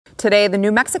Today, the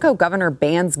New Mexico governor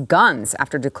bans guns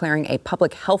after declaring a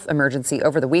public health emergency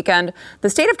over the weekend. The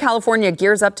state of California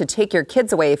gears up to take your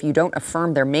kids away if you don't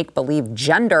affirm their make-believe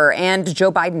gender. And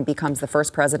Joe Biden becomes the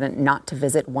first president not to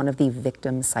visit one of the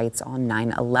victim sites on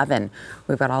 9/11.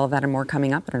 We've got all of that and more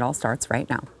coming up, and it all starts right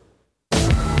now.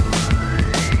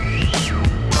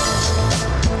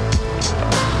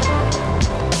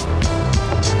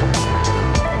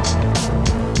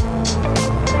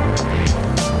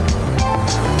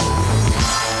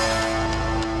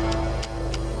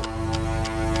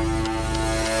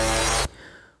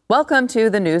 Welcome to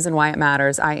the news and why it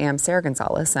matters. I am Sarah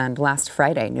Gonzalez, and last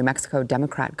Friday, New Mexico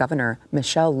Democrat Governor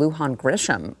Michelle Lujan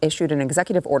Grisham issued an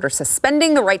executive order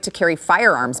suspending the right to carry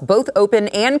firearms, both open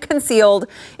and concealed,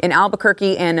 in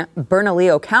Albuquerque and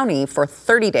Bernalillo County for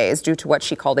 30 days due to what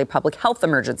she called a public health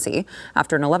emergency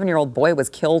after an 11-year-old boy was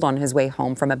killed on his way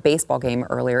home from a baseball game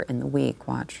earlier in the week.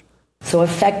 Watch. So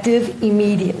effective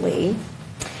immediately,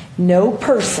 no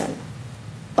person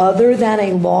other than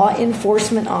a law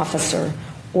enforcement officer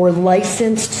or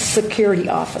licensed security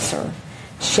officer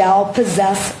shall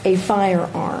possess a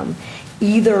firearm,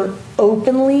 either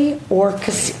openly or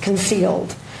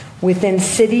concealed, within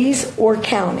cities or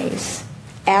counties,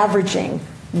 averaging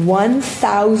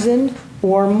 1,000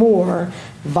 or more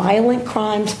violent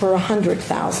crimes per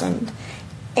 100,000,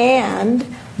 and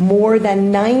more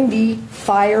than 90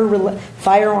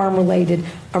 firearm-related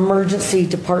emergency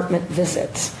department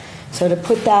visits. So to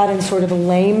put that in sort of a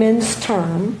layman's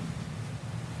terms,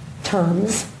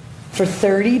 for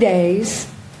 30 days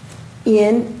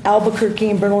in Albuquerque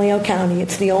and Bernalillo County.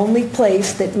 It's the only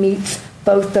place that meets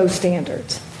both those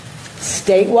standards.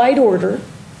 Statewide order,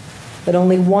 but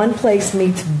only one place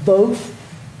meets both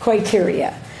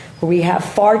criteria, where we have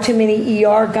far too many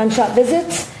ER gunshot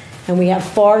visits and we have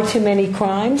far too many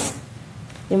crimes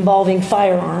involving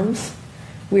firearms.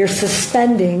 We are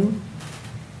suspending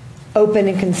open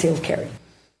and concealed carry.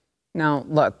 Now,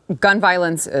 look, gun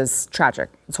violence is tragic.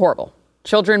 It's horrible.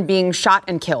 Children being shot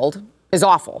and killed is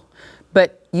awful.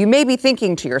 But you may be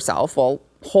thinking to yourself, well,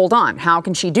 hold on, how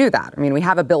can she do that? I mean, we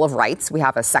have a Bill of Rights. We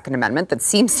have a Second Amendment that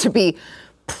seems to be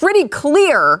pretty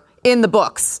clear in the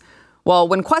books. Well,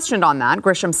 when questioned on that,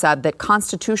 Grisham said that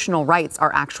constitutional rights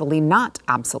are actually not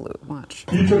absolute. Watch.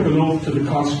 You took an oath to the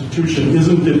Constitution.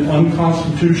 Isn't it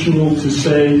unconstitutional to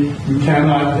say you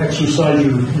cannot exercise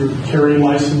your carry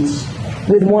license?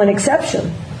 With one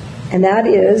exception, and that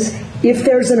is if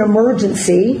there's an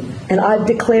emergency, and I've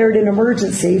declared an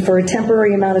emergency for a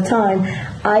temporary amount of time,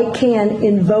 I can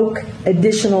invoke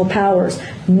additional powers.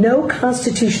 No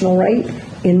constitutional right,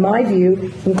 in my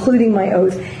view, including my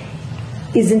oath,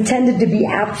 is intended to be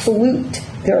absolute.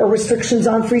 There are restrictions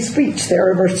on free speech. There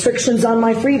are restrictions on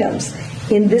my freedoms.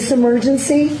 In this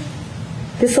emergency,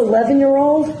 this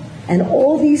 11-year-old and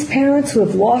all these parents who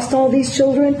have lost all these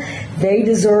children, they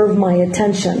deserve my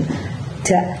attention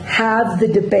to have the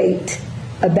debate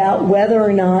about whether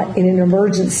or not in an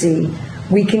emergency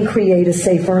we can create a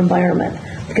safer environment.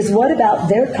 Because what about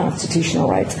their constitutional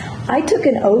rights? I took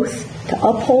an oath to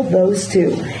uphold those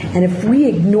too. And if we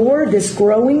ignore this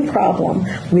growing problem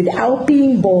without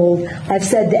being bold, I've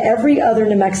said to every other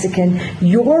New Mexican,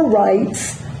 your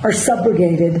rights are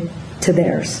subrogated to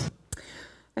theirs.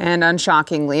 And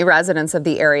unshockingly, residents of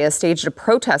the area staged a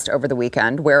protest over the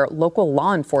weekend where local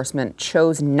law enforcement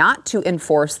chose not to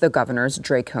enforce the governor's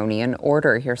draconian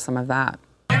order. Here's some of that.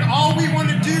 And all we want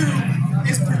to do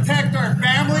is protect our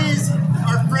families,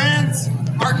 our friends,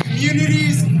 our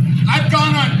communities. I've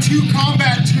gone on 2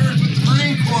 combat tours with the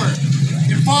Marine Corps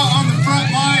and fought on the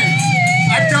front lines.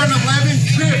 I've done 11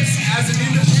 trips as an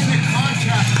independent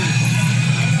contractor.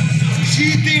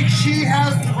 She thinks she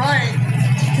has the right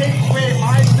take away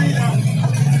my freedom to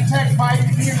protect my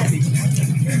community.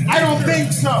 I don't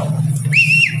think so.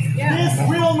 This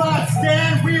will not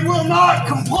stand. We will not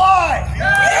comply.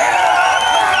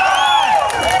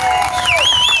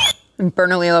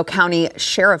 Bernalillo County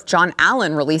Sheriff John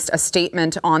Allen released a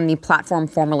statement on the platform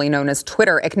formerly known as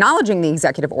Twitter, acknowledging the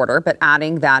executive order, but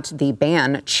adding that the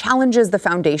ban challenges the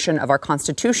foundation of our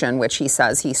Constitution, which he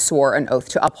says he swore an oath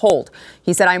to uphold.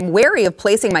 He said, I'm wary of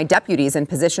placing my deputies in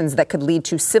positions that could lead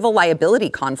to civil liability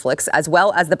conflicts, as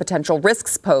well as the potential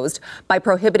risks posed by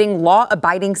prohibiting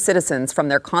law-abiding citizens from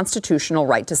their constitutional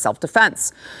right to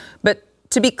self-defense. But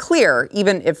to be clear,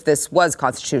 even if this was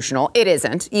constitutional, it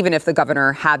isn't. Even if the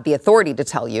governor had the authority to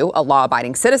tell you, a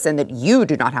law-abiding citizen, that you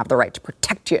do not have the right to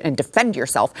protect you and defend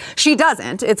yourself, she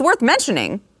doesn't. It's worth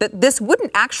mentioning that this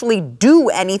wouldn't actually do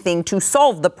anything to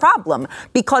solve the problem,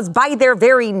 because by their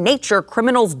very nature,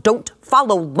 criminals don't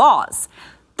follow laws.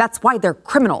 That's why they're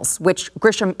criminals, which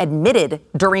Grisham admitted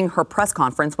during her press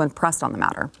conference when pressed on the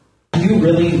matter. Do you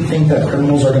really think that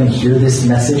criminals are going to hear this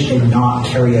message and not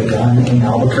carry a gun in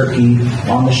Albuquerque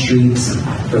on the streets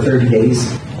for 30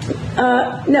 days?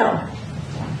 No.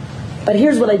 But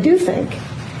here's what I do think.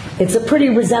 It's a pretty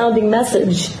resounding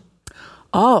message.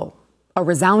 Oh, a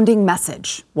resounding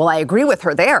message. Well, I agree with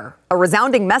her there. A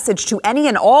resounding message to any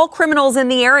and all criminals in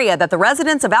the area that the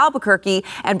residents of Albuquerque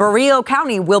and Barrio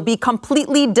County will be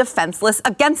completely defenseless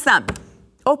against them.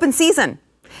 Open season.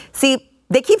 See,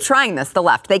 they keep trying this, the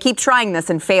left. They keep trying this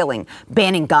and failing,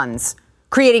 banning guns,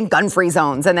 creating gun-free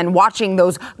zones, and then watching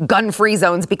those gun-free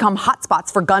zones become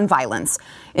hotspots for gun violence.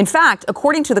 In fact,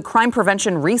 according to the Crime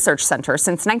Prevention Research Center,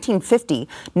 since 1950,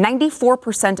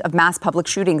 94% of mass public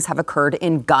shootings have occurred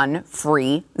in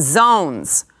gun-free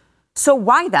zones. So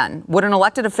why then would an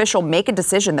elected official make a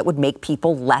decision that would make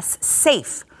people less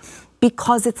safe?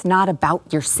 Because it's not about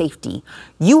your safety.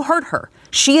 You heard her.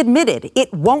 She admitted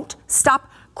it won't stop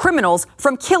criminals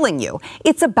from killing you.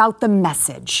 It's about the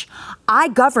message. I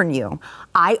govern you.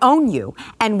 I own you.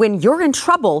 And when you're in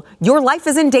trouble, your life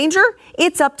is in danger,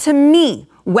 it's up to me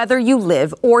whether you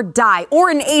live or die or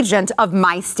an agent of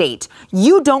my state.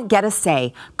 You don't get a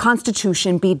say.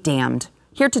 Constitution be damned.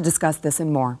 Here to discuss this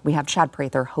and more, we have Chad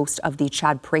Prather, host of The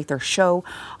Chad Prather Show,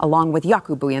 along with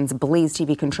Yaku Buyans, Blaze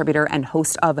TV contributor and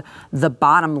host of The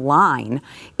Bottom Line.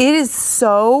 It is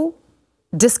so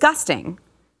disgusting.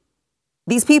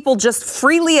 These people just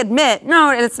freely admit, no,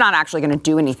 it's not actually going to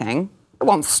do anything. It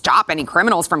won't stop any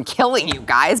criminals from killing you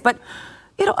guys. But,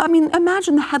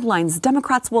 imagine the headlines.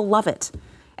 Democrats will love it.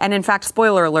 And in fact,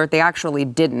 spoiler alert, they actually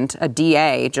didn't. A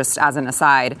DA, just as an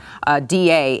aside, a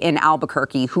DA in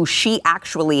Albuquerque, who she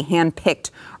actually handpicked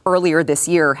earlier this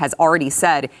year, has already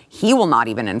said he will not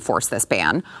even enforce this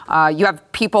ban. You have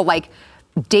people like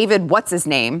David, what's his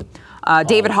name?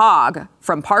 David Hogg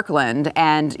from Parkland,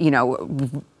 and,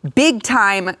 big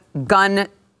time gun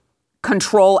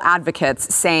control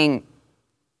advocates saying,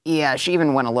 yeah, she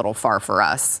even went a little far for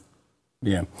us.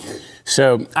 Yeah.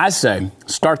 So I say,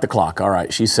 start the clock. All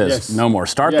right. She says, yes. No more.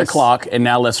 Start the clock. And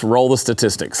now let's roll the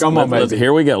statistics. Come on, baby.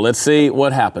 Here we go. Let's see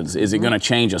what happens. Is it going to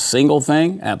change a single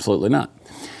thing? Absolutely not.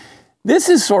 This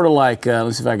is sort of like,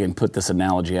 let's see if I can put this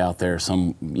analogy out there.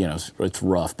 It's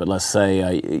rough, but let's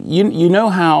say, you know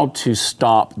how to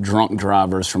stop drunk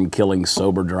drivers from killing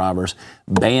sober drivers?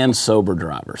 Ban sober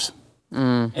drivers.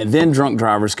 And then drunk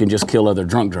drivers can just kill other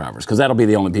drunk drivers, because that'll be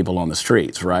the only people on the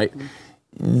streets, right?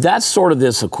 That's sort of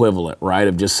this equivalent, right,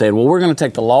 of just saying, well, we're going to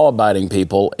take the law-abiding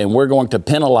people and we're going to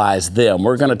penalize them.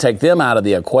 We're going to take them out of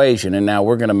the equation, and now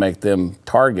we're going to make them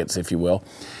targets, if you will.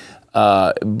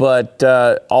 But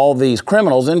all these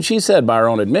criminals, and she said by her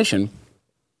own admission,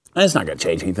 it's not going to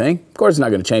change anything. Of course, it's not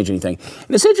going to change anything.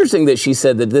 And it's interesting that she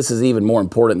said that this is even more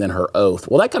important than her oath.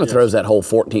 Well, that kind of throws that whole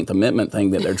 14th Amendment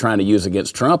thing that they're trying to use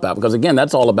against Trump out, because, again,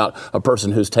 that's all about a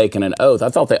person who's taken an oath. I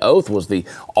thought the oath was the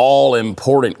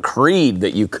all-important creed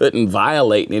that you couldn't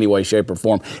violate in any way, shape, or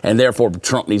form, and therefore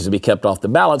Trump needs to be kept off the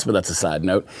ballots, but that's a side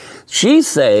note. She's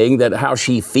saying that how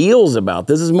she feels about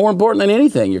this is more important than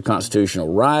anything, your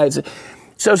constitutional rights.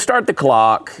 So start the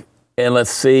clock. And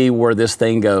let's see where this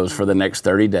thing goes for the next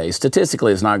 30 days.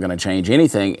 Statistically, it's not going to change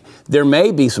anything. There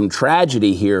may be some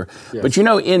tragedy here, but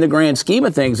in the grand scheme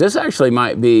of things, this actually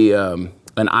might be an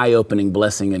eye-opening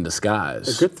blessing in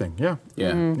disguise. A good thing, yeah.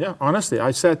 Yeah, honestly,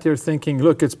 I sat there thinking,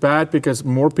 look, it's bad because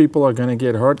more people are going to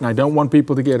get hurt, and I don't want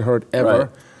people to get hurt ever. Right.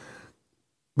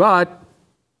 But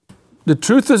the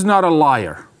truth is not a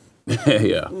liar.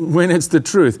 Yeah. When it's the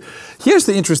truth. Here's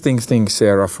the interesting thing,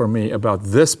 Sarah, for me about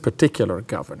this particular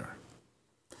governor.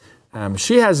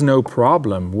 She has no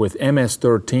problem with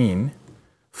MS-13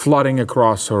 flooding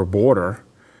across her border.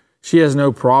 She has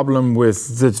no problem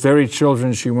with the very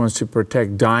children she wants to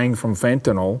protect dying from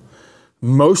fentanyl.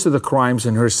 Most of the crimes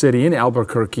in her city, in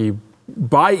Albuquerque,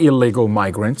 by illegal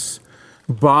migrants,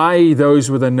 by those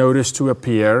with a notice to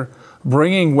appear,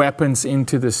 bringing weapons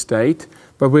into the state,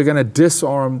 but we're going to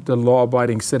disarm the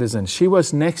law-abiding citizens. She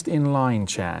was next in line,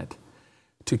 Chad,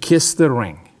 to kiss the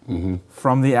ring.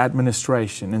 From the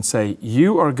administration and say,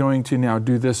 you are going to now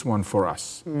do this one for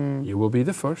us. You will be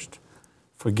the first.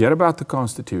 Forget about the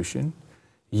Constitution.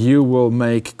 You will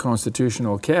make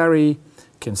constitutional carry,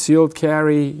 concealed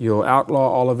carry. You'll outlaw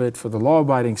all of it for the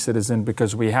law-abiding citizen,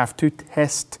 because we have to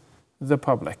test the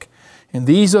public. And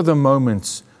these are the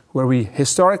moments where we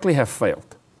historically have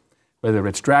failed. Whether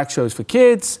it's drag shows for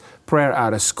kids, prayer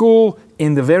out of school,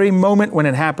 in the very moment when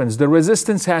it happens, the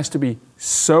resistance has to be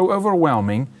so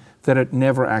overwhelming that it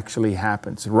never actually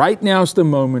happens. Right now is the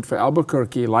moment for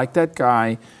Albuquerque, like that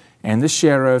guy, and the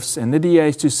sheriffs and the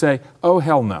DAs to say, oh,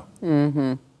 hell no.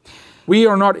 We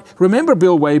are not. Remember,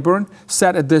 Bill Wayburn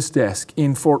sat at this desk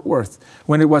in Fort Worth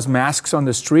when it was masks on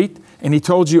the street, and he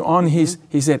told you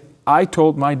he said, I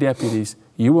told my deputies,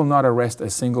 you will not arrest a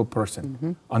single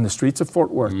person on the streets of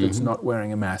Fort Worth that's not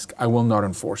wearing a mask. I will not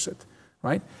enforce it,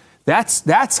 right?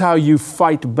 That's how you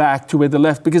fight back to the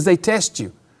left, because they test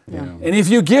you. Yeah. And if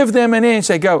you give them an inch,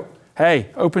 they go, hey,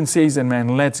 open season,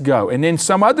 man, let's go. And then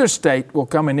some other state will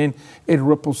come in, it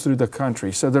ripples through the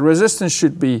country. So the resistance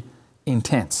should be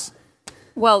intense.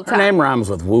 Well, her name rhymes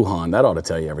with Wuhan. That ought to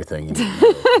tell you everything. You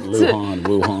know.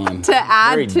 Wuhan. To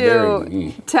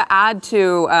add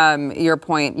to your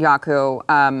point,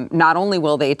 Jaco, not only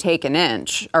will they take an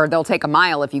inch, or they'll take a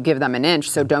mile if you give them an inch,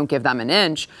 so don't give them an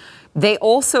inch. They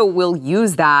also will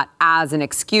use that as an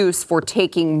excuse for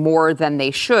taking more than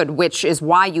they should, which is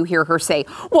why you hear her say,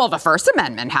 well, the First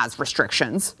Amendment has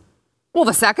restrictions. Well,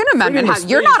 the Second Amendment has,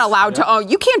 you're not allowed to,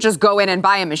 you can't just go in and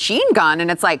buy a machine gun. And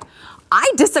it's like, I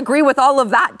disagree with all of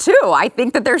that too. I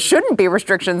think that there shouldn't be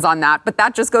restrictions on that, but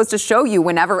that just goes to show you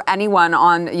whenever anyone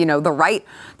on, the right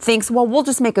thinks, well, we'll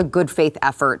just make a good faith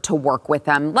effort to work with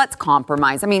them. Let's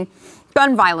compromise. I mean,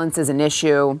 gun violence is an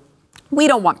issue. We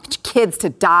don't want kids to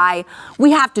die.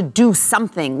 We have to do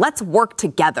something. Let's work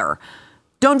together.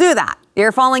 Don't do that.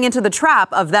 You're falling into the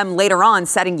trap of them later on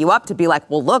setting you up to be like,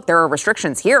 well, look, there are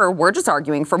restrictions here. We're just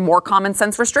arguing for more common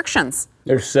sense restrictions.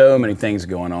 There's so many things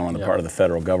going on the part of the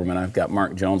federal government. I've got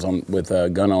Mark Jones on with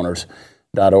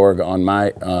gunowners.org on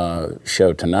my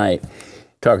show tonight,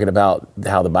 talking about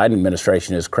how the Biden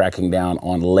administration is cracking down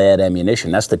on lead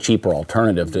ammunition. That's the cheaper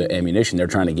alternative to ammunition. They're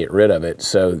trying to get rid of it.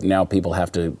 So now people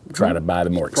have to try to buy the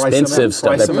more expensive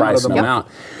stuff. They're pricing them out.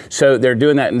 So they're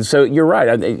doing that. And so you're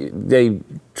right. They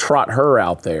trot her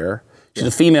out there. She's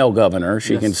a female governor.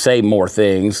 She can say more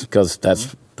things because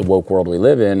that's the woke world we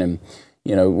live in. And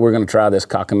we're going to try this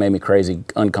cockamamie, crazy,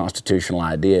 unconstitutional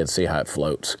idea and see how it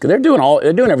floats. Because they're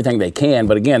doing everything they can,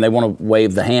 but again, they want to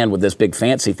wave the hand with this big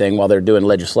fancy thing while they're doing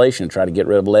legislation to try to get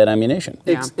rid of lead ammunition.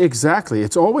 Yeah. Exactly.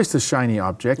 It's always the shiny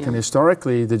object, and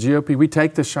historically, the GOP, we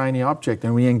take the shiny object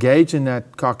and we engage in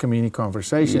that cockamamie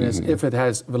conversation as if it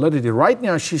has validity. Right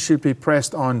now, she should be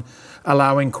pressed on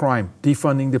allowing crime,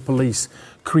 defunding the police,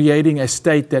 creating a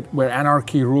state where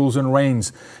anarchy rules and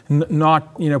reigns,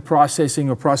 not processing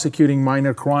or prosecuting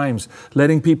minor crimes,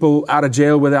 letting people out of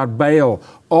jail without bail.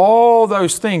 All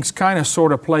those things kind of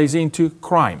sort of plays into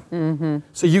crime.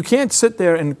 So you can't sit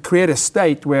there and create a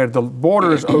state where the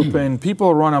border is open,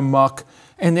 people run amok,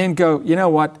 and then go, you know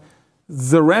what,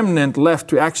 the remnant left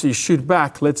to actually shoot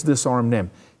back, let's disarm them.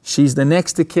 She's the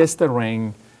next to kiss the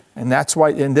ring. And that's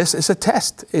why, and this is a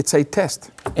test. It's a test.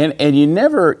 And you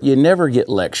never get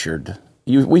lectured.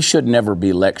 We should never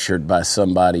be lectured by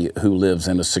somebody who lives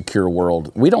in a secure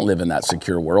world. We don't live in that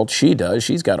secure world. She does.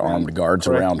 She's got armed guards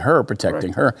around her,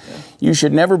 protecting her. Yeah. You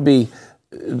should never be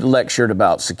lectured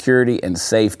about security and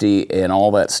safety and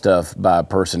all that stuff by a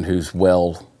person who's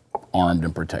well armed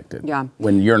and protected. Yeah.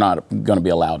 When you're not going to be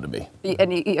allowed to be.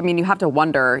 And you have to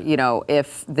wonder,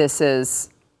 if this is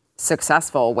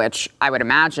successful, which I would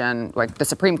imagine, like the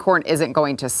Supreme Court isn't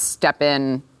going to step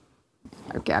in.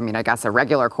 I guess a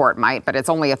regular court might, but it's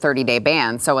only a 30-day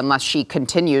ban. So unless she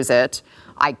continues it,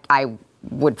 I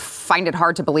would find it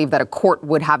hard to believe that a court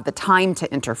would have the time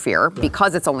to interfere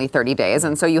because it's only 30 days.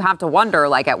 And so you have to wonder,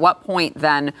 at what point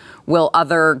then will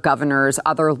other governors,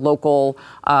 other local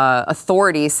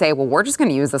authorities say, well, we're just going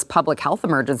to use this public health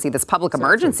emergency, this public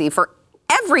emergency for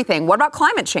everything. What about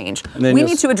climate change? We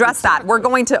need to address that. We're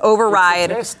going to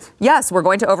override. Yes, we're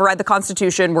going to override the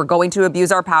Constitution. We're going to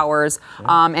abuse our powers.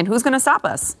 And who's going to stop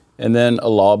us? And then a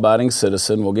law-abiding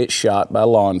citizen will get shot by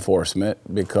law enforcement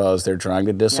because they're trying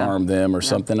to disarm them or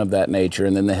something of that nature.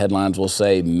 And then the headlines will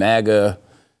say, MAGA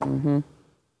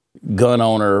gun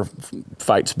owner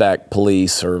fights back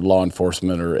police or law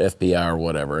enforcement or FBI or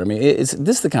whatever. This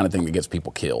is the kind of thing that gets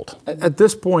people killed. At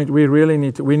this point, we really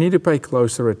need to pay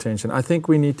closer attention. I think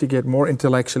we need to get more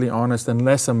intellectually honest and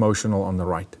less emotional on the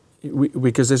right,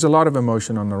 because there's a lot of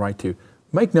emotion on the right too.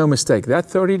 Make no mistake, that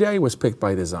 30-day was picked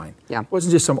by design. Yeah. It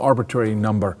wasn't just some arbitrary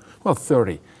number. Well,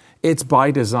 30. It's by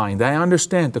design. They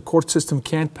understand the court system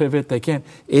can't pivot. They can't.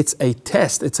 It's a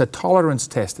test. It's a tolerance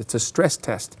test. It's a stress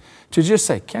test to just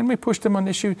say, can we push them on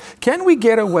this issue? Can we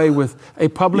get away with a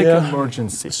public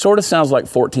emergency? Sort of sounds like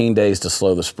 14 days to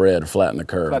slow the spread, flatten the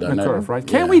curve. Flatten the curve, right?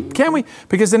 Can we?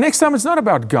 Because the next time it's not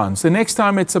about guns. The next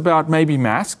time it's about maybe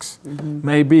masks,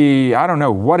 maybe, I don't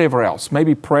know, whatever else.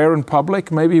 Maybe prayer in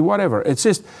public, maybe whatever. It's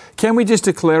just, can we just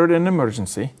declare it an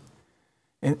emergency?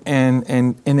 And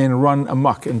then run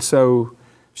amok. And so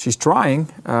she's trying.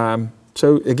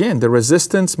 So again, the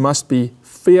resistance must be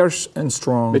fierce and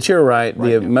strong. But you're right.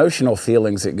 The emotional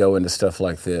feelings that go into stuff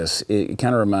like this, it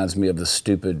kind of reminds me of the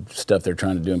stupid stuff they're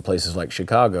trying to do in places like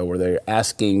Chicago, where they're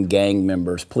asking gang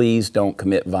members, please don't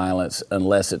commit violence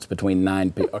unless it's between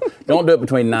 9 p.m. Don't do it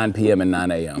between 9 p.m. and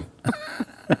 9 a.m.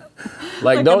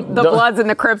 Like the Bloods and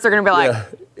the Crips are going to be like,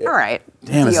 all right,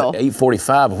 damn, deal. It's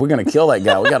 8:45. If we're going to kill that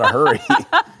guy, we got to hurry.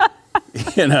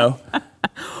 You know?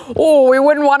 Oh, we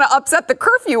wouldn't want to upset the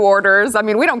curfew orders. I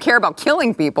mean, we don't care about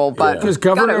killing people, but because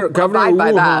Governor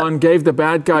Wuhan gave the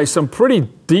bad guys some pretty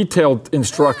detailed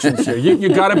instructions here.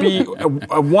 You got to be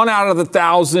a 1 out of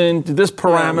 1,000, this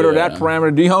parameter, that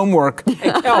parameter, do homework,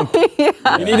 and count.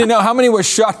 You need to know how many was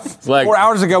shot 4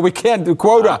 hours ago. We can't do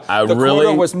quota.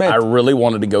 Quota was met. I really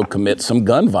wanted to go commit some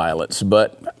gun violence,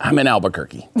 but I'm in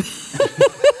Albuquerque.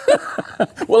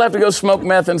 We'll have to go smoke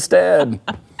meth instead.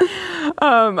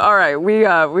 All right,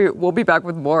 we'll be back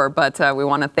with more, but we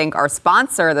want to thank our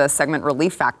sponsor, the segment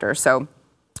Relief Factor. So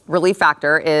Relief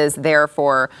Factor is there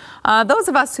for those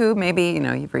of us who maybe,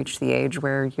 you've reached the age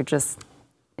where you're just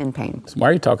in pain. So why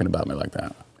are you talking about me like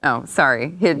that? Oh,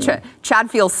 sorry. Chad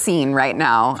feels seen right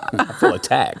now. I feel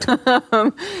attacked.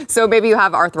 So maybe you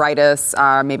have arthritis,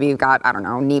 maybe you've got,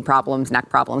 knee problems, neck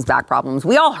problems, back problems.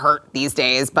 We all hurt these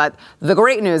days, but the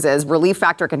great news is Relief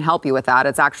Factor can help you with that.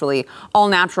 It's actually all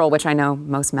natural, which I know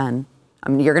most men,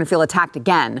 you're going to feel attacked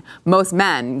again. Most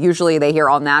men, usually they hear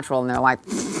all natural and they're like,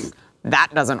 that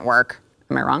doesn't work.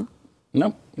 Am I wrong?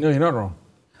 No. No, you're not wrong.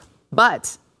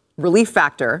 But Relief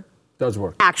Factor does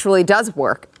work. Actually does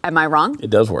work. Am I wrong?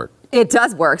 It does work. It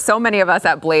does work. So many of us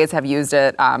at Blaze have used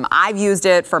it. I've used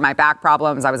it for my back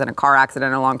problems. I was in a car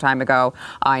accident a long time ago.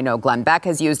 I know Glenn Beck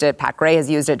has used it. Pat Gray has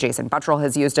used it. Jason Buttrell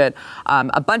has used it.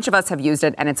 A bunch of us have used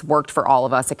it, and it's worked for all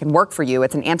of us. It can work for you.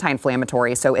 It's an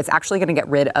anti-inflammatory, so it's actually going to get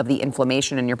rid of the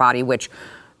inflammation in your body, which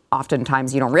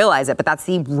oftentimes you don't realize it, but that's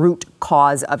the root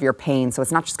cause of your pain. So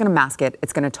it's not just going to mask it,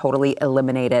 it's going to totally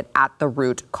eliminate it at the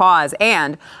root cause.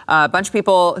 And a bunch of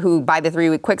people who buy the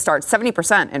 3-week quick start,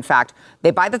 70% in fact,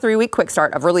 they buy the 3-week quick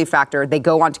start of Relief Factor, they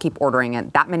go on to keep ordering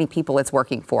it. That many people it's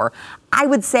working for. I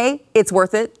would say it's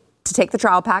worth it to take the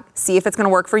trial pack, see if it's going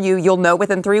to work for you. You'll know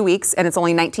within 3 weeks, and it's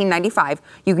only $19.95.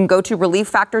 You can go to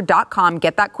ReliefFactor.com,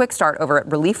 get that quick start over at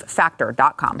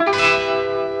ReliefFactor.com.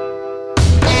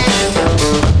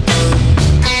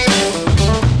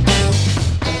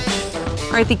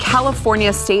 All right, the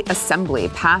California State Assembly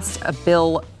passed a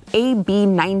bill AB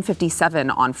 957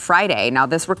 on Friday. Now,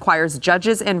 this requires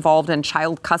judges involved in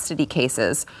child custody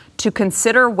cases to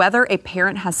consider whether a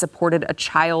parent has supported a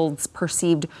child's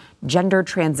perceived gender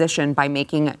transition by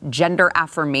making gender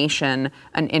affirmation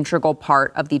an integral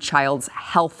part of the child's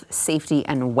health, safety,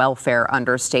 and welfare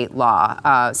under state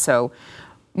law. So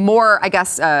more, I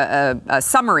guess, a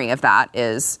summary of that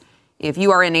is if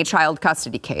you are in a child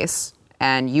custody case,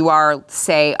 and you are,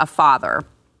 say, a father,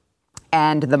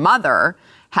 and the mother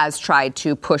has tried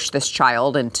to push this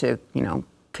child into,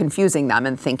 confusing them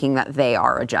and thinking that they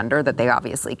are a gender that they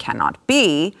obviously cannot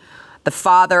be. The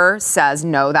father says,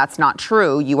 no, that's not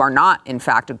true. You are not, in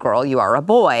fact, a girl. You are a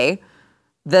boy.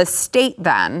 The state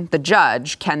then, the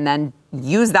judge, can then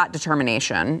use that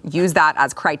determination, use that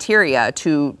as criteria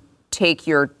to take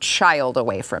your child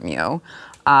away from you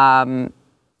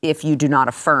if you do not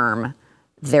affirm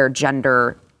their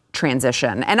gender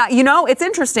transition. And, it's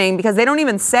interesting because they don't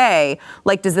even say,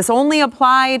 does this only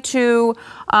apply to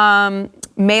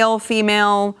male,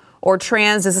 female, or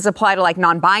trans? Does this apply to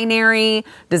non-binary?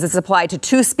 Does this apply to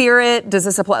two-spirit? Does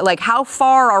this apply, how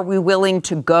far are we willing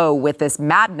to go with this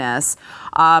madness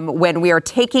when we are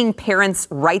taking parents'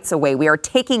 rights away? We are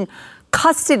taking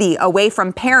custody away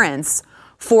from parents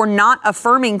for not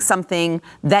affirming something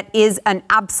that is an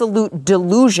absolute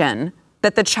delusion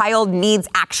that the child needs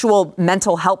actual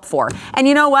mental help for. And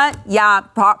you know what? Yeah,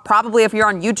 probably if you're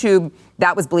on YouTube,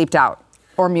 that was bleeped out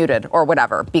or muted or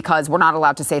whatever, because we're not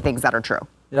allowed to say things that are true.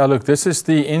 Yeah, look, this is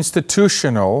the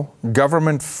institutional,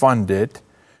 government-funded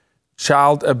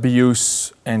child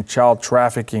abuse and child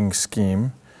trafficking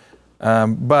scheme.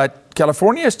 But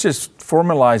California is just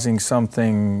formalizing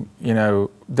something,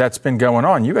 that's been going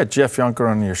on. You had Jeff Yunker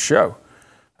on your show.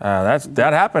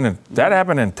 That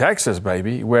happened in Texas,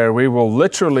 baby, where we will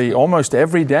literally almost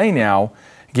every day now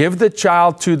give the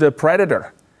child to the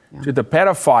predator, to the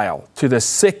pedophile, to the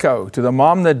sicko, to the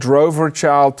mom that drove her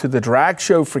child to the drag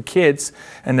show for kids,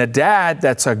 and the dad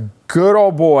that's a good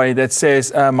old boy that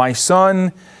says, my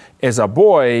son is a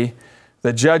boy.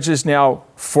 The judges now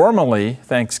formally,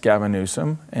 thanks Gavin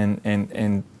Newsom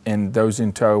and those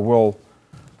in tow, will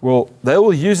they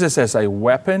will use this as a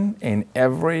weapon in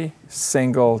every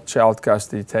single child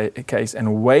custody case,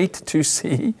 and wait to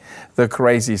see the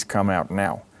crazies come out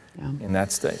now in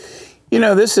that state. You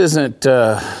know, this isn't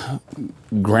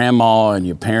grandma and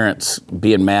your parents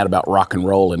being mad about rock and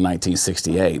roll in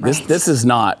 1968. Right. This is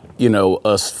not,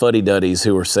 us fuddy-duddies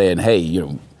who are saying, hey,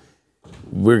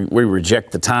 we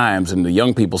reject the times, and the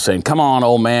young people saying, come on,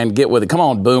 old man, get with it. Come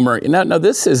on, boomer. No,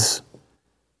 this is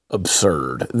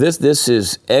absurd. This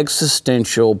is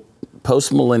existential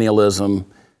postmillennialism,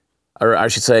 or I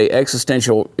should say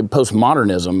existential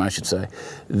postmodernism, I should say,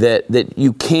 that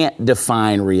you can't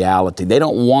define reality. They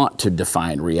don't want to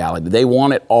define reality. They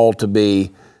want it all to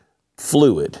be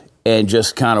fluid and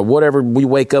just kind of whatever we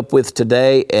wake up with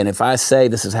today. And if I say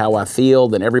this is how I feel,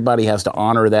 then everybody has to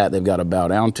honor that. They've got to bow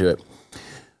down to it.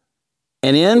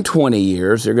 And in 20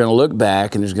 years, they're going to look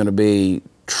back and there's going to be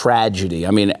tragedy.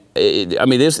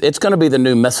 It's going to be the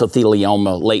new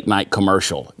mesothelioma late night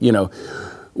commercial.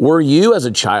 Were you as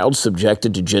a child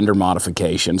subjected to gender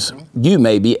modifications, you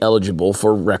may be eligible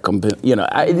for recompense.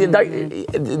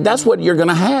 That's what you're going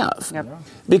to have. Yep.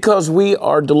 Because we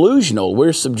are delusional.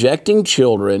 We're subjecting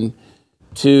children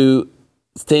to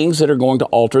things that are going to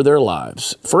alter their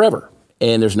lives forever.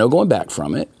 And there's no going back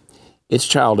from it. It's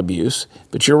child abuse.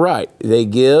 But you're right. They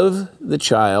give the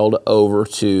child over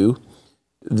to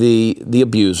the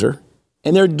abuser.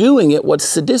 And they're doing it, what's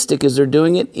sadistic is they're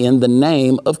doing it in the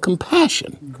name of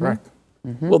compassion. Correct.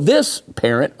 Mm-hmm. Well, this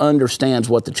parent understands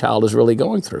what the child is really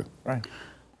going through. Right.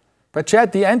 But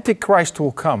Chad, the Antichrist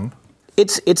will come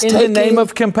it's in taking, the name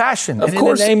of compassion, of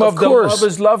course, in the name of the course. love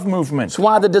is love movement. That's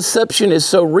why the deception is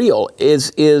so real,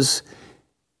 is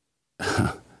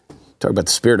talk about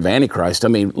the spirit of Antichrist. I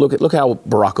mean, look how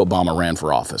Barack Obama ran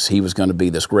for office. He was going to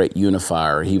be this great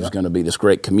unifier. He was going to be this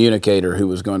great communicator who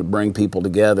was going to bring people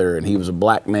together. And he was a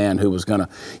black man who was going to,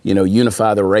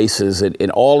 unify the races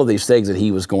and all of these things that he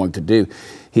was going to do.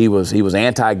 He was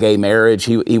anti-gay marriage.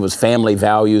 He was family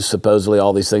values, supposedly,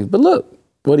 all these things. But look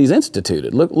what he's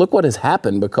instituted. Look what has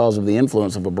happened because of the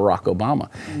influence of a Barack Obama.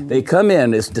 Mm-hmm. They come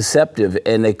in, it's deceptive,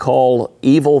 and they call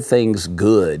evil things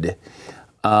good.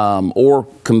 Or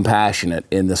compassionate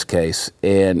in this case.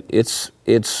 And it's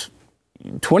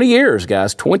 20 years,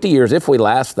 guys, 20 years, if we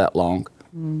last that long.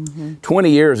 Mm-hmm. 20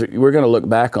 years, we're going to look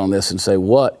back on this and say,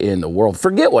 what in the world?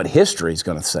 Forget what history is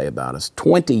going to say about us.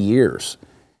 20 years.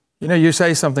 You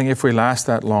say something, if we last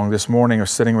that long. This morning, I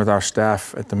was sitting with our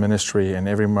staff at the ministry, and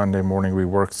every Monday morning we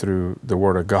work through the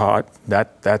Word of God,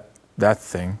 that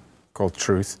thing called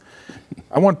truth.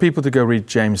 I want people to go read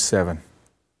James 7.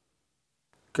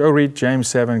 Go read James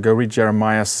 7, go read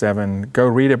Jeremiah 7, go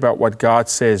read about what God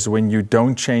says when you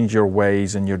don't change your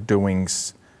ways and your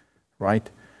doings, right?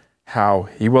 How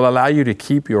He will allow you to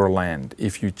keep your land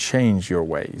if you change your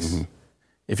ways. Mm-hmm.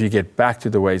 If you get back to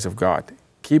the ways of God,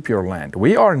 keep your land.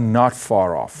 We are not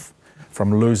far off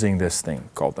from losing this thing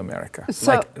called America,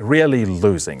 really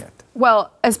losing it. Well,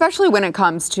 especially when it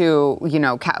comes to,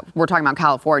 we're talking about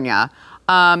California.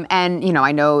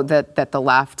 I know that the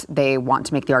left, they want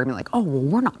to make the argument like, oh,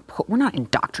 well, we're not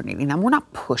indoctrinating them. We're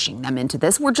not pushing them into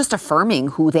this. We're just affirming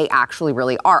who they actually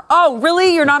really are. Oh,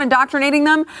 really? You're not indoctrinating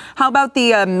them? How about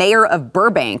the mayor of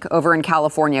Burbank over in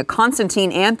California,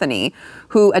 Constantine Anthony,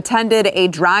 who attended a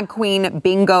drag queen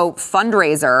bingo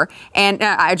fundraiser? And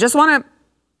I just want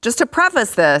to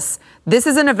preface this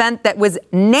is an event that was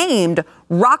named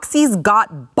Roxy's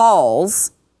Got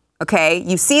Balls. Okay,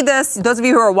 you see this, those of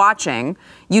you who are watching,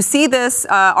 you see this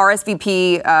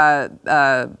RSVP,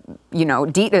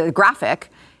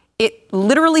 graphic. It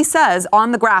literally says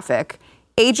on the graphic,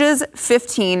 ages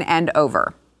 15 and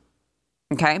over.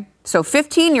 Okay, so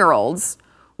 15-year-olds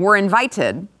were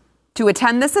invited to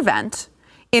attend this event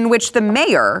in which the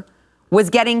mayor was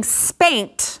getting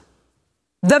spanked.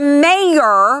 The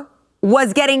mayor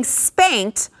was getting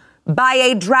spanked by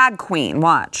a drag queen.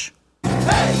 Watch.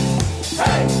 Hey!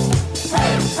 Hey,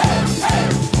 hey, hey, hey.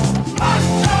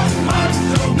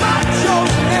 Macho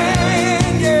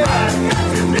man, yeah. I got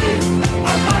to be a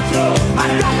macho. I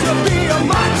got to be a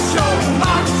macho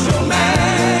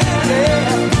man,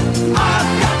 yeah.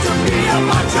 I've got to be a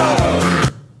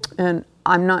macho. And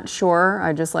I'm not sure,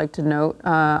 I just like to note,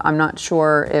 I'm not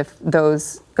sure if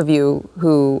those of you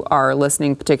who are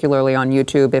listening, particularly on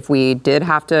YouTube, if we did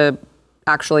have to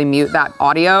actually mute that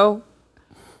audio,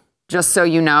 just so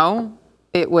you know.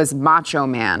 It was Macho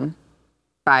Man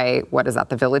by, what is that,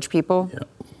 the Village People? Yep.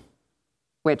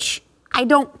 Which I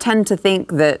don't tend to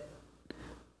think that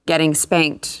getting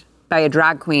spanked by a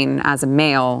drag queen as a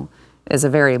male is a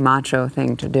very macho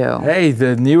thing to do. Hey,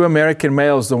 the new American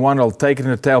male is the one that'll take it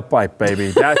in the tailpipe, baby.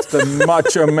 That's the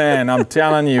macho man. I'm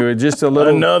telling you, just a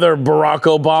little. Another Barack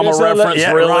Obama reference,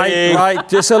 yeah, really? Right.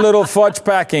 Just a little fudge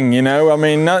packing, you know. I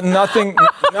mean, nothing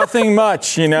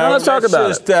much, you know. No, let's talk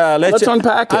about it. Let's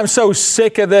unpack it. I'm so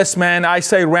sick of this, man. I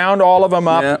say round all of them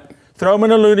up, throw them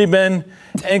in a loony bin,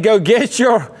 and go get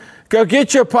your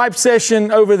pipe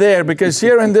session over there, because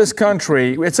here in this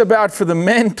country, it's about for the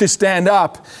men to stand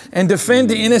up and defend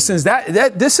the innocents.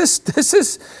 This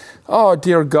is, oh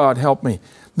dear God, help me.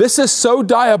 This is so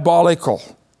diabolical,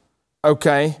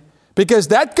 okay? Because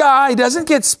that guy doesn't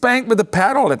get spanked with a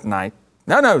paddle at night.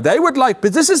 No, they would like,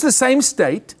 but this is the same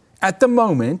state at the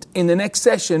moment in the next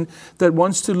session that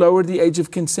wants to lower the age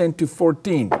of consent to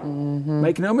 14. Mm-hmm.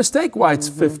 Make no mistake why it's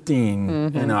 15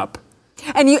 and up.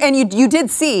 And you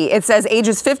did see, it says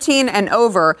ages 15 and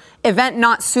over, event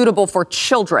not suitable for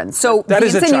children. So that the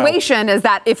is insinuation is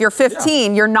that if you're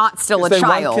 15, you're not still a they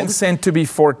child. They want consent to be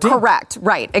 14. Correct,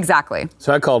 right, exactly.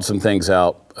 So I called some things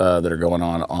out that are going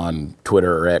on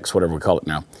Twitter or X, whatever we call it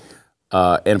now.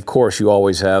 And of course, you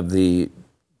always have the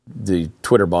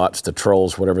Twitter bots, the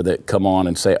trolls, whatever, that come on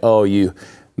and say, oh, you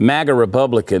MAGA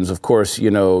Republicans, of course,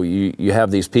 you know, you have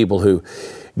these people who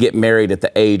get married at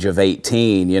the age of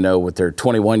 18, you know, with their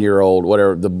 21-year-old,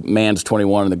 whatever, the man's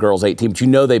 21 and the girl's 18, but you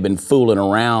know they've been fooling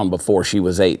around before she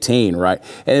was 18, right?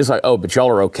 And it's like, oh, but y'all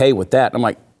are okay with that. And I'm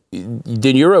like,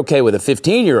 then you're okay with a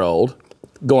 15-year-old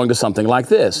going to something like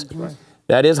this. Right.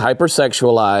 That is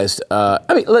hypersexualized.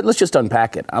 I mean, let's just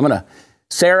unpack it.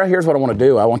 Sarah, here's what I want to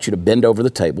do. I want you to bend over the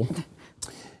table.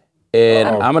 And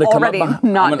I'm going to come I'm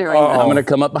going to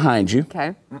come up behind you.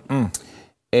 Okay.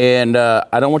 And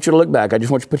I don't want you to look back. I just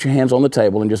want you to put your hands on the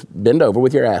table and just bend over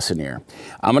with your ass in the air.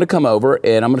 I'm going to come over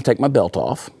and I'm going to take my belt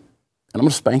off and I'm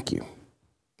going to spank you.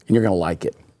 And you're going to like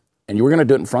it. And we're going to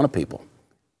do it in front of people.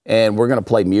 And we're going to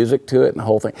play music to it and the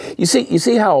whole thing. You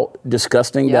see how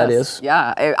disgusting that is?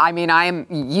 Yeah. I mean,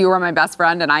 you are my best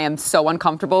friend and I am so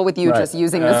uncomfortable with you just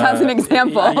using this as an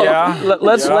example. Yeah.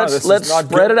 Let's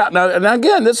spread it out. Now, and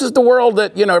again, this is the world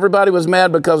that, you know, everybody was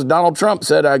mad because Donald Trump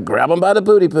said, I grab them by the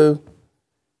booty poo.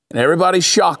 And everybody's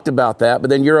shocked about that, but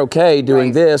then you're okay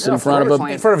doing this in front of them.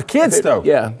 In front of kids, though.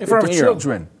 Yeah. In front of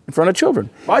children. In front of children.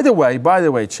 By the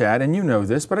way, Chad, and you know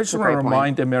this, but I just want to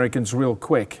remind Americans real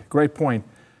quick. Great point.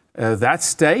 That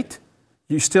state,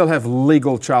 you still have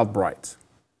legal child brides.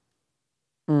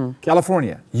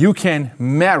 California, you can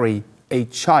marry a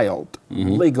child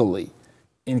legally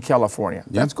in California.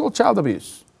 That's called child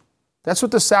abuse. That's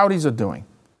what the Saudis are doing.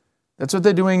 That's what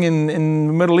they're doing in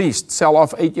the Middle East, sell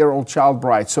off 8-year-old child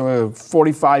brides. So a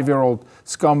 45-year-old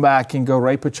scumbag can go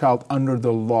rape a child under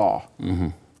the law.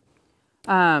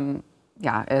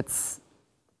 Yeah, it's,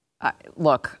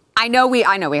 look, I know we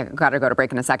got to go to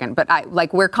break in a second, but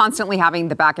we're constantly having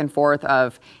the back and forth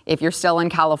of if you're still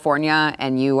in California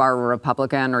and you are a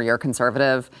Republican or you're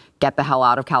conservative, get the hell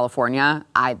out of California.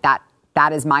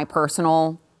 That is my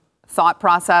personal thought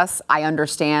process. I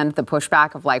understand the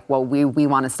pushback of we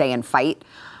want to stay and fight.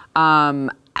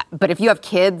 But if you have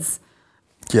kids,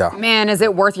 man, is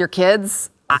it worth your kids?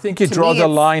 I think you draw the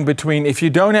line between if you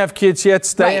don't have kids yet,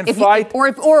 stay and fight. Or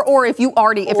if your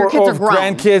kids are grown,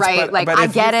 grandkids, right? But I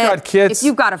get it. If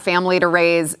you've got a family to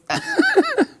raise,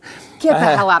 get the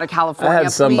hell out of California, I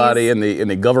had somebody in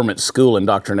the government school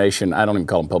indoctrination. I don't even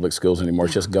call them public schools anymore.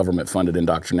 It's just government-funded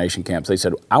indoctrination camps. They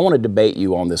said, I want to debate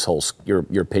you on this whole, your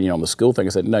opinion on the school thing. I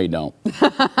said, no, you don't.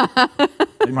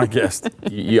 Be my guest.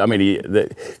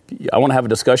 I want to have a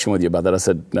discussion with you about that. I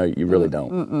said, no, you really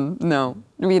don't. No.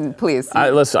 I mean, please.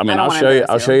 I'll show you.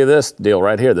 I'll show you this deal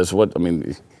right here. This is what,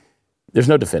 there's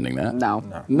no defending that. No.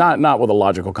 Not with a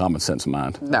logical common sense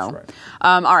mind. No. Right.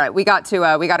 All right, we got to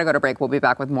go to break. We'll be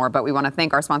back with more, but we want to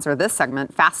thank our sponsor of this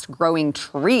segment, Fast Growing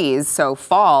Trees. So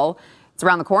fall, it's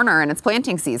around the corner and it's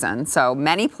planting season. So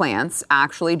many plants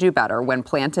actually do better when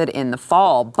planted in the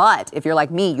fall. But if you're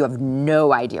like me, you have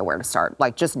no idea where to start,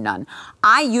 just none.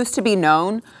 I used to be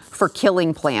known for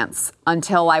killing plants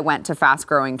until I went to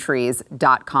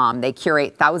fastgrowingtrees.com. They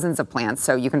curate thousands of plants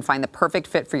so you can find the perfect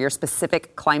fit for your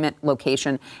specific climate,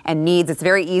 location, and needs. It's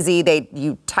very easy.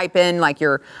 You type in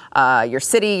your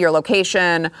city, your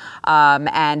location,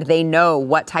 and they know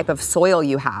what type of soil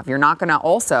you have. You're not going to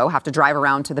also have to drive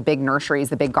around to the big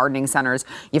nurseries, the big gardening centers.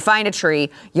 You find a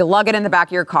tree, you lug it in the back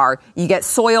of your car, you get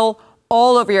soil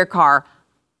all over your car.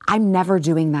 I'm never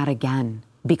doing that again.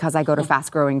 because I go to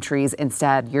Fast Growing Trees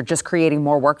instead. You're just creating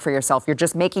more work for yourself. You're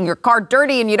just making your car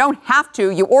dirty, and you don't have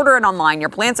to. You order it online. Your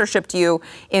plants are shipped to you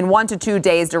in 1 to 2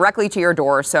 days directly to your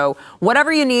door. So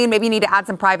whatever you need, maybe you need to add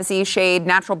some privacy, shade,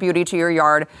 natural beauty to your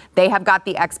yard. They have got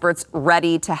the experts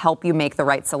ready to help you make the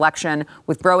right selection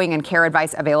with growing and care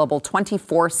advice available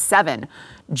 24/7.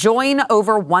 Join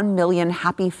over 1 million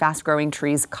happy Fast Growing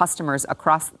Trees customers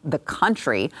across the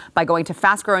country by going to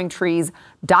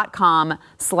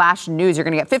fastgrowingtrees.com/news. You're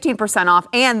going to get 15% off,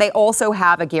 and they also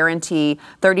have a guarantee,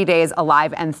 30 days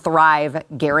Alive and Thrive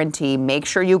guarantee. Make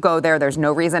sure you go there. There's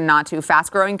no reason not to.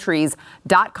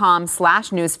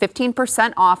 fastgrowingtrees.com/news.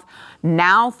 15% off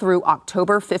now through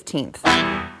October 15th.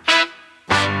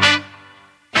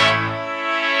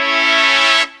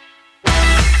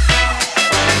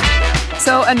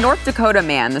 So a North Dakota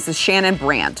man, this is Shannon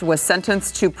Brandt, was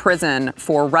sentenced to prison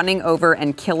for running over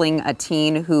and killing a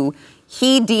teen who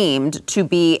he deemed to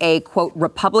be a, quote,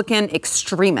 Republican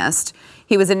extremist.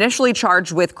 He was initially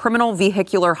charged with criminal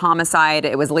vehicular homicide.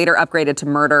 It was later upgraded to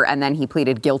murder, and then he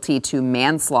pleaded guilty to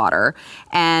manslaughter.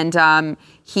 And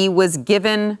he was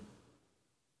given,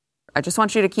 I just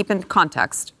want you to keep in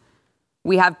context,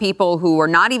 we have people who are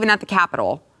not even at the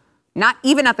Capitol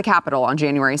on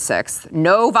January 6th.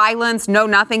 No violence, no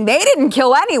nothing. They didn't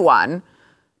kill anyone.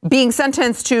 Being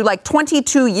sentenced to like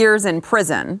 22 years in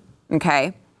prison,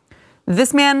 okay?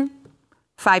 This man,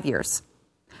 5 years.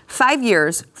 5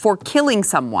 years for killing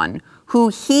someone who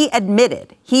he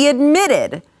admitted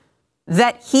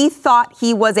that he thought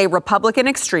he was a Republican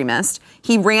extremist.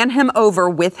 He ran him over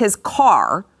with his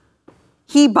car.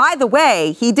 By the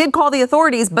way, he did call the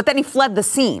authorities, but then he fled the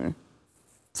scene.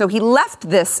 So he left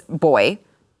this boy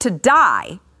to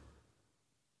die,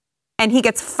 and he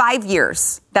gets 5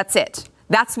 years. That's it.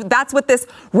 That's what this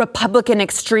Republican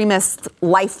extremist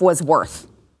life was worth.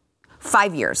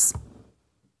 5 years.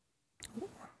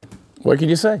 What can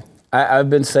you say? I've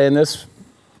been saying this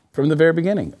from the very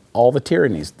beginning. All the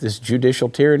tyrannies, this judicial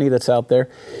tyranny that's out there,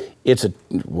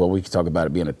 we can talk about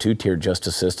it being a two-tier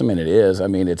justice system, and it is. I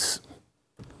mean, it's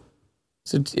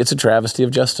a travesty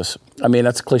of justice. I mean,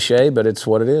 that's a cliche, but it's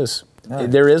what it is. No.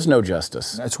 There is no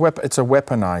justice. It's a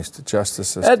weaponized justice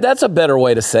system. That's a better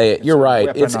way to say it. You're right.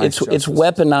 It's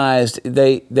weaponized.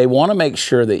 They want to make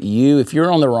sure that if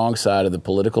you're on the wrong side of the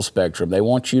political spectrum, they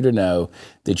want you to know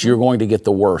that you're going to get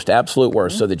the worst, absolute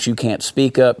worst, so that you can't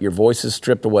speak up, your voice is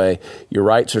stripped away, your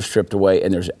rights are stripped away,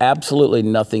 and there's absolutely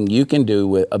nothing you can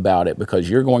do about it because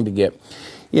you're going to get...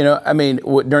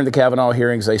 during the Kavanaugh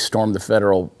hearings, they stormed the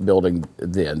federal building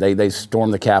then. They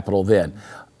stormed the Capitol then.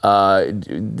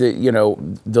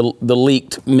 The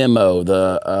leaked memo,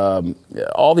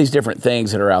 all these different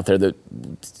things that are out there that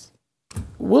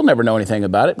we'll never know anything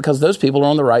about it because those people are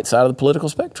on the right side of the political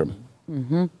spectrum.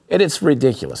 Mm-hmm. And it's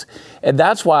ridiculous. And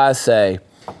that's why I say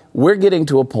we're getting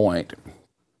to a point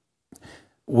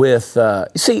with,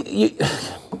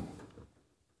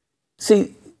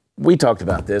 we talked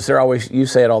about this. You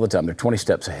say it all the time. They're 20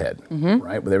 steps ahead,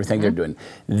 right, with everything they're doing.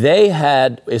 They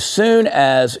had, as soon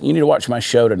as, you need to watch my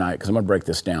show tonight because I'm going to break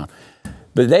this down,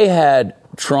 but they had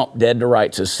Trump dead to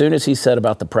rights. As soon as he said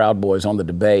about the Proud Boys on the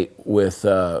debate with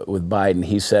Biden,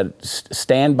 he said,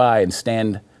 stand back and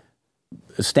stand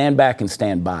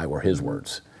by were his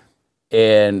words.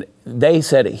 And they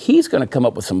said he's going to come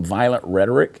up with some violent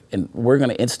rhetoric and we're going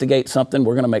to instigate something.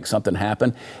 We're going to make something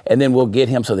happen. And then we'll get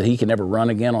him so that he can never run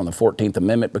again on the 14th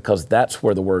Amendment because that's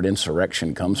where the word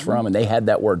insurrection comes from. And they had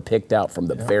that word picked out from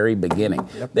the very beginning.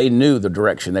 Yep. They knew the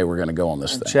direction they were going to go on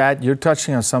this thing. Chad, you're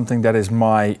touching on something that is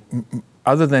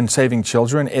other than saving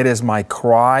children, it is my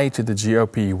cry to the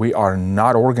GOP. We are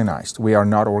not organized. We are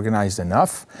not organized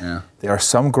enough. Yeah. There are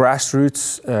some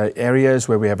grassroots areas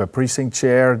where we have a precinct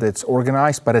chair that's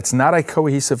organized, but it's not a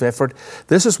cohesive effort.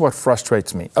 This is what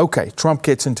frustrates me. Okay, Trump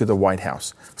gets into the White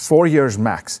House, 4 years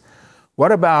max.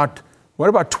 What about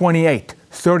 28,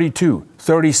 32,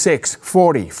 36,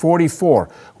 40, 44?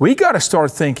 We got to start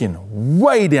thinking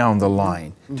way down the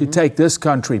line to take this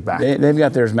country back. They've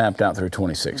got theirs mapped out through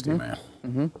 2060, man.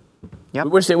 Mm-hmm. Yep.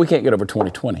 We're saying we can't get over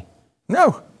 2020.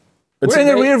 No. We're in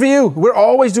the rear view. We're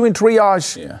always doing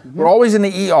triage. Yeah. Mm-hmm. We're always in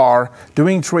the ER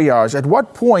doing triage. At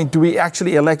what point do we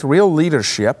actually elect real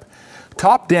leadership,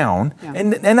 top down? Yeah.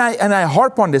 And I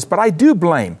harp on this, but I do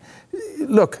blame.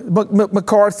 Look,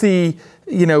 McCarthy,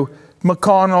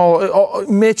 McConnell,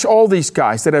 Mitch, all these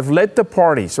guys that have led the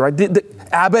parties, right?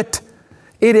 Abbott.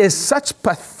 It is such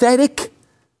pathetic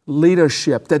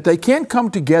leadership that they can't come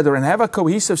together and have a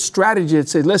cohesive strategy and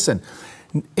say, listen,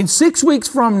 In 6 weeks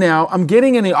from now, I'm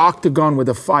getting in the octagon with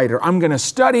a fighter. I'm going to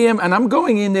study him, and I'm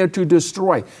going in there to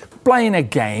destroy. Playing a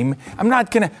game. I'm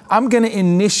going to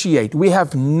initiate. We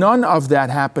have none of that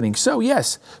happening. So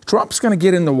yes, Trump's going to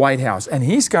get in the White House, and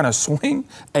he's going to swing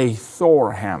a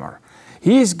Thor hammer.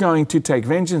 He's going to take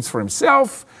vengeance for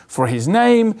himself, for his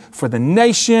name, for the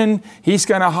nation. He's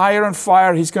going to hire and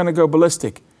fire. He's going to go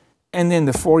ballistic. And then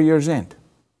the 4 years end.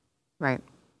 Right.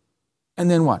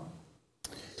 And then what?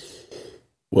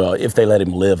 Well, if they let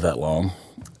him live that long,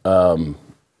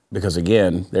 because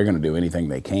again, they're going to do anything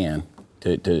they can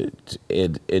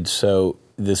so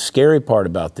the scary part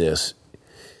about this,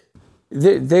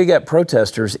 they got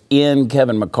protesters in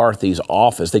Kevin McCarthy's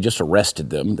office. They just arrested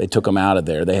them. They took them out of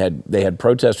there. They had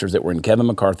protesters that were in Kevin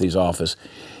McCarthy's office.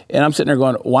 And I'm sitting there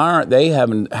going, why aren't they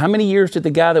having, how many years did the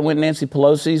guy that went in Nancy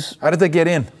Pelosi's? How did they get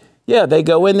in? Yeah, they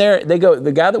go in there. The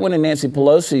guy that went in Nancy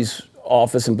Pelosi's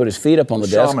office and put his feet up on the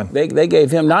desk. They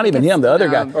gave him, not even him, the other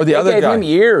guy. Or the other guy. They gave him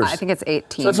years. I think it's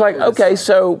 18. So it's like, okay,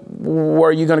 so what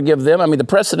are you going to give them? I mean, the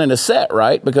precedent is set,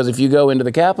 right? Because if you go into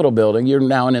the Capitol building, you're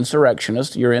now an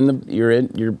insurrectionist. You're in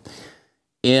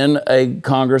a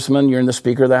congressman. You're in the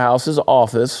Speaker of the House's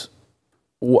office.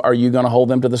 Are you going to hold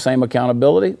them to the same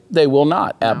accountability? They will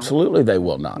not. No. Absolutely, they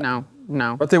will not.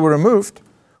 No. But they were removed,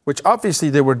 which obviously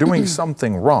they were doing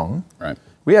something wrong. Right.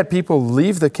 We had people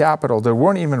leave the Capitol. They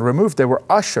weren't even removed. They were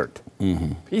ushered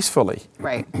peacefully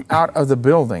out of the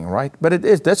building, right? But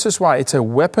that's just why it's a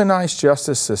weaponized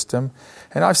justice system.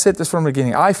 And I've said this from the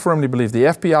beginning. I firmly believe the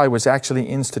FBI was actually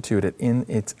instituted in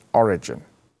its origin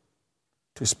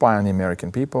to spy on the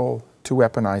American people, to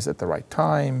weaponize at the right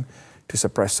time, to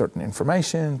suppress certain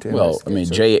information. Well, I mean,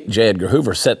 J. Edgar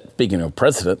Hoover speaking of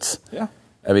presidents, yeah.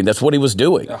 I mean, that's what he was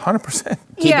doing. 100%.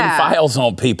 Keeping files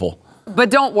on people.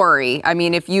 But don't worry. I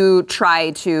mean, if you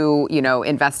try to,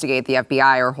 investigate the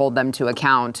FBI or hold them to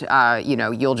account,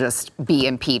 you'll just be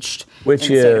impeached in the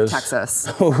state of Texas.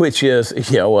 Which is,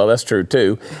 yeah, well, that's true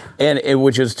too. And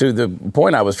which is to the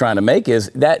point I was trying to make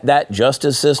is that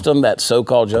justice system, that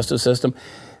so-called justice system,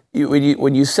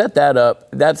 when you set that up,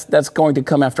 that's going to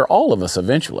come after all of us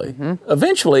eventually. Mm-hmm.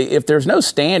 Eventually, if there's no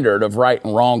standard of right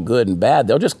and wrong, good and bad,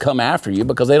 they'll just come after you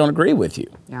because they don't agree with you.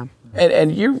 Yeah.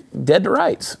 And you're dead to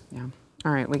rights. Yeah.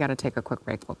 All right, we got to take a quick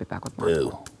break. We'll be back with more.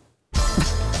 Ew.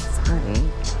 Sorry.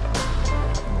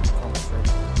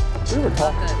 We were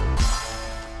talking.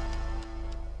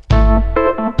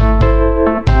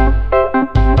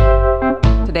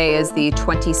 Today is the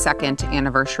 22nd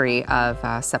anniversary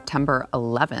of September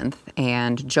 11th,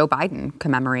 and Joe Biden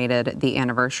commemorated the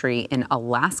anniversary in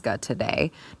Alaska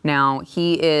today. Now,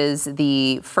 he is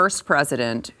the first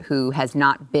president who has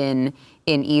not been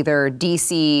in either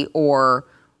D.C. or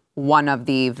one of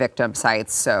the victim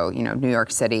sites, so, New York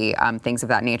City, things of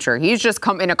that nature. He's just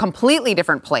come in a completely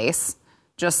different place,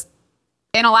 just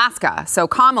in Alaska. So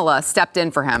Kamala stepped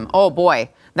in for him. Oh, boy.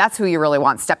 That's who you really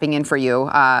want stepping in for you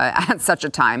at such a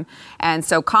time. And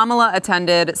so Kamala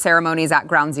attended ceremonies at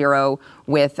Ground Zero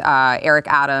with Eric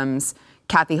Adams,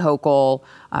 Kathy Hochul.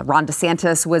 Ron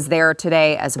DeSantis was there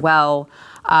today as well.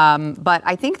 But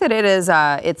I think that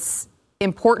it's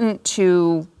important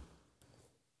to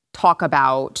talk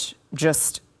about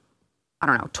just,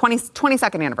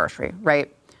 22nd anniversary,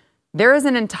 right? There is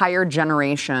an entire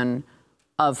generation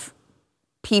of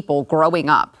people growing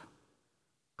up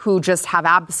who just have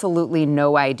absolutely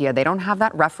no idea. They don't have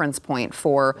that reference point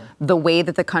for the way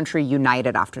that the country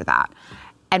united after that.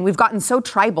 And we've gotten so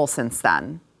tribal since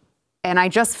then. And I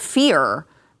just fear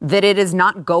that it is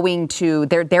not going to,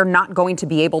 they're not going to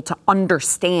be able to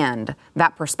understand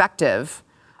that perspective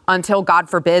until, God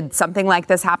forbid, something like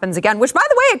this happens again, which, by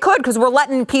the way, it could, because we're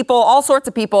letting people, all sorts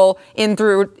of people in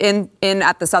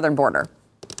at the southern border.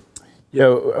 Yeah,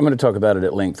 I'm going to talk about it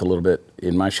at length a little bit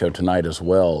in my show tonight as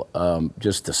well.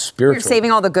 Just the spiritual. You're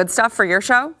saving all the good stuff for your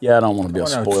show? Yeah, I don't want to be a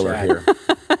spoiler here.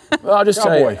 Well, I'll just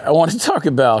tell you, I want to talk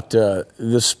about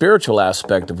the spiritual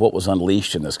aspect of what was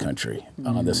unleashed in this country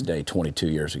on this day 22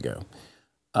 years ago.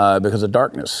 Because a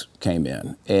darkness came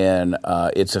in, and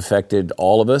it's affected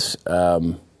all of us.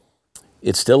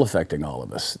 It's still affecting all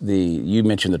of us. You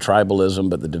mentioned the tribalism,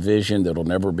 but the division that'll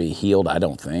never be healed, I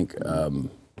don't think.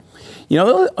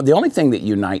 The only thing that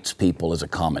unites people is a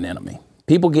common enemy.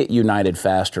 People get united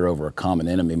faster over a common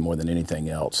enemy more than anything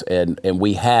else. And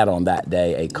we had on that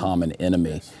day a common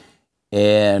enemy.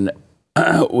 And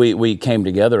we came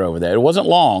together over that. It wasn't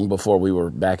long before we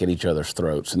were back at each other's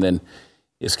throats. And then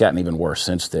it's gotten even worse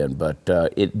since then. But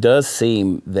it does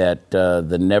seem that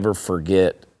the never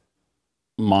forget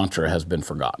mantra has been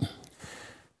forgotten.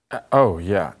 Oh,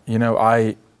 yeah.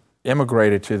 I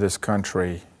immigrated to this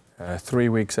country 3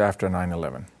 weeks after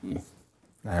 9/11.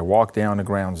 And I walked down to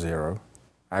ground zero.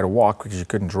 I had to walk because you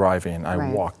couldn't drive in.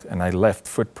 I walked, and I left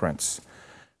footprints.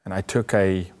 And I took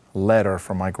a letter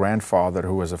from my grandfather,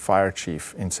 who was a fire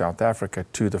chief in South Africa,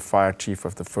 to the fire chief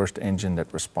of the first engine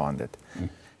that responded.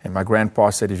 And my grandpa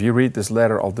said, if you read this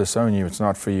letter, I'll disown you. It's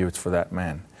not for you, it's for that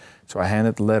man. So I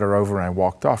handed the letter over and I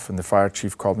walked off, and the fire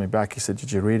chief called me back. He said,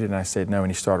 did you read it? And I said, no.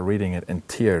 And he started reading it, and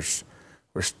tears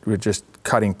were just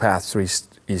cutting paths through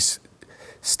his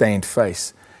stained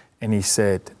face. And he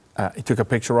said, he took a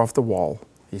picture off the wall,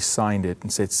 he signed it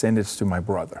and said, send it to my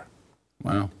brother.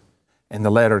 Wow. And the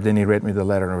letter, then he read me the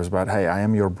letter, and it was about, hey, I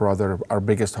am your brother. Our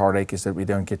biggest heartache is that we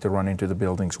don't get to run into the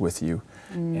buildings with you.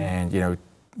 And, you know,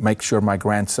 make sure my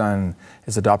grandson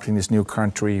is adopting this new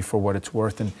country for what it's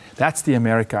worth. And that's the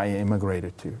America I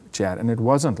immigrated to, Chad. And it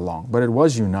wasn't long, but it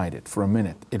was united for a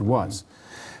minute. It was.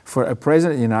 For a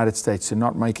president of the United States to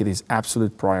not make it his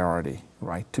absolute priority,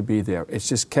 right, to be there. It's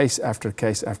just case after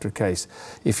case after case.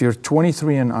 If you're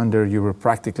 23 and under, you were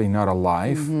practically not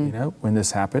alive, you know, when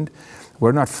this happened.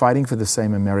 We're not fighting for the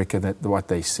same America that what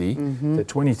they see. The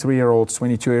 23-year-olds,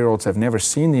 22-year-olds have never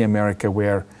seen the America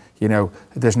where, you know,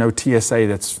 there's no TSA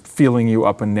that's feeling you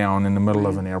up and down in the middle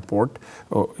of an airport.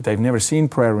 Or they've never seen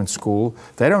prayer in school.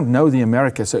 They don't know the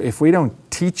America. So if we don't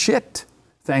teach it,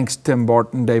 thanks Tim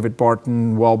Barton, David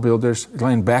Barton, wall builders,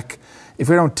 Glenn Beck, if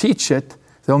we don't teach it,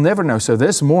 they'll never know. So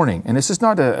this morning, and this is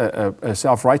not a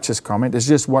self-righteous comment, it's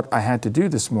just what I had to do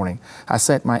this morning. I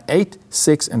sat my 8,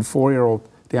 6, and 4-year-old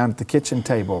down at the kitchen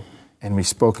table, and we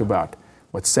spoke about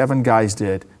what 7 guys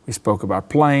did. We spoke about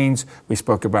planes, we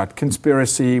spoke about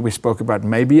conspiracy, we spoke about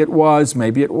maybe it was,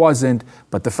 maybe it wasn't,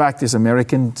 but the fact is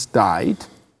Americans died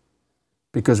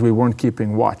because we weren't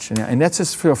keeping watch. And that's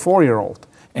just for a 4-year-old,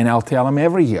 and I'll tell them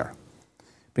every year,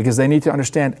 because they need to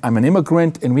understand I'm an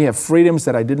immigrant and we have freedoms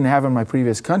that I didn't have in my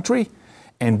previous country,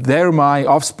 and they're my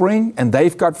offspring and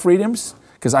they've got freedoms,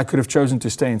 because I could have chosen to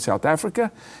stay in South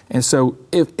Africa. And so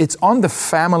if it's on the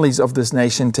families of this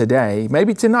nation today,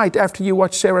 maybe tonight after you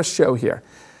watch Sarah's show here,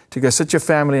 to go sit your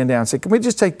family and down and say, can we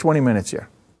just take 20 minutes here?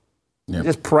 Yep.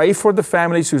 Just pray for the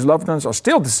families whose loved ones are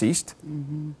still deceased,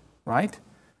 right?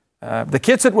 The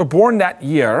kids that were born that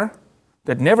year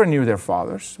that never knew their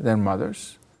fathers, their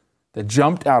mothers, that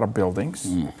jumped out of buildings,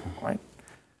 right?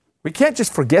 We can't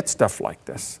just forget stuff like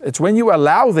this. It's when you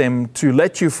allow them to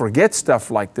let you forget stuff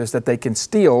like this that they can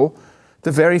steal the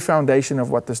very foundation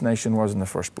of what this nation was in the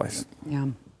first place. Yeah.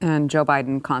 And Joe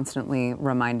Biden constantly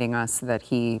reminding us that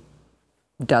he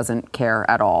doesn't care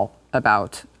at all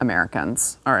about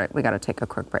Americans. All right, we got to take a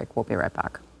quick break. We'll be right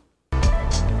back.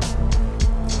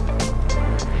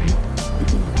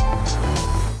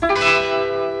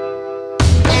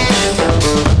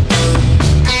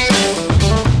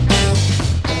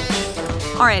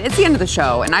 All right, it's the end of the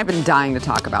show, and I've been dying to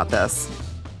talk about this.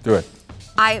 Do it.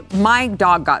 My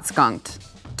dog got skunked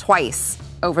twice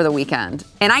over the weekend,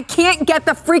 and I can't get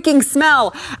the freaking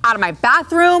smell out of my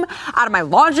bathroom, out of my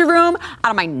laundry room, out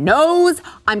of my nose.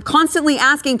 I'm constantly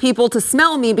asking people to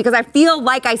smell me because I feel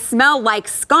like I smell like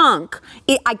skunk.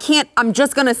 Am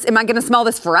I gonna smell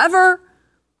this forever?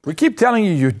 We keep telling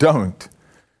you you don't.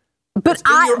 But it's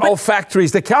in your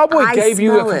olfactories. The cowboy gave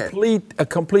you a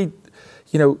complete,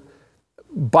 you know,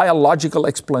 biological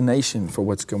explanation for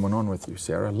what's going on with you,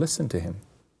 Sarah. Listen to him.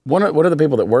 One of the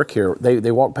people that work here,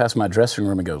 they walk past my dressing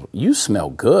room and go, you smell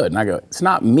good. And I go, it's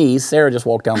not me. Sarah just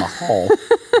walked down the hall.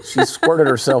 She squirted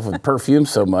herself with perfume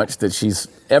so much that she's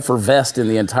effervesced in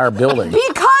the entire building.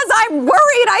 Because I'm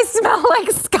worried I smell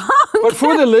like skunk. But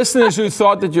for the listeners who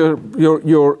thought that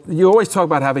you always talk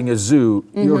about having a zoo,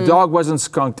 your dog wasn't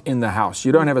skunked in the house.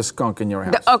 You don't have a skunk in your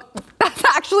house. That's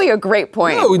actually a great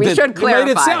point. No, we should clarify. You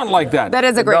made it sound like that. That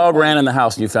is a great point. The dog point. ran in the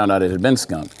house and you found out it had been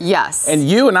skunked. Yes. And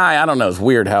you and I don't know, it's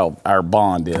weird how our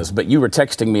bond is, but you were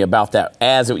texting me about that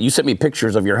you sent me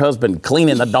pictures of your husband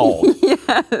cleaning the dog.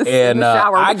 Yes. And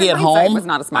I get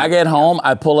home,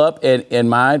 I pull up in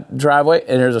my driveway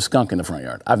and there's a skunk in the front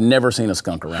yard. I've never seen a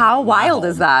skunk around. How wild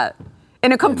is that?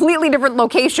 In a completely different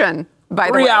location. By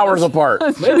 3 hours apart.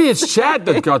 Maybe it's Chad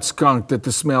that got skunked that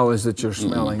the smell is that you're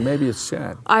smelling. Maybe it's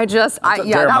Chad.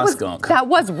 That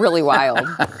was really wild.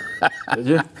 Did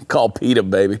you? Call PETA,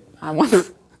 baby.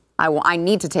 I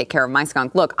need to take care of my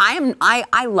skunk. Look,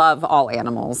 I love all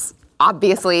animals.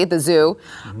 Obviously, the zoo.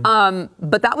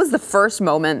 But that was the first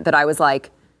moment that I was like,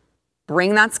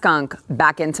 bring that skunk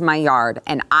back into my yard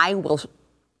and I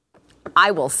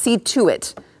will see to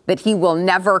it that he will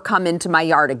never come into my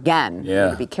yard again.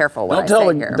 Yeah. Be careful what I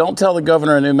say here. Don't tell the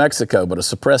governor of New Mexico, but a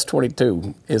suppressed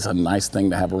 22 is a nice thing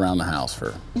to have around the house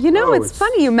for. You know, it's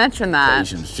funny you mention that.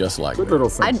 Occasions just like good little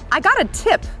thing. I got a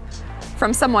tip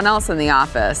from someone else in the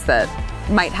office that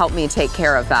might help me take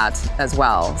care of that as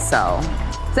well. So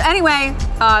anyway,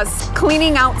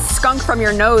 cleaning out skunk from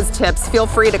your nose tips, feel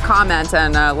free to comment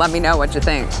and let me know what you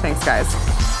think. Thanks, guys.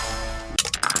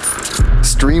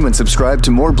 Stream and subscribe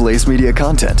to more Blaze Media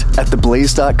content at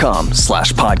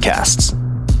theblaze.com/podcasts.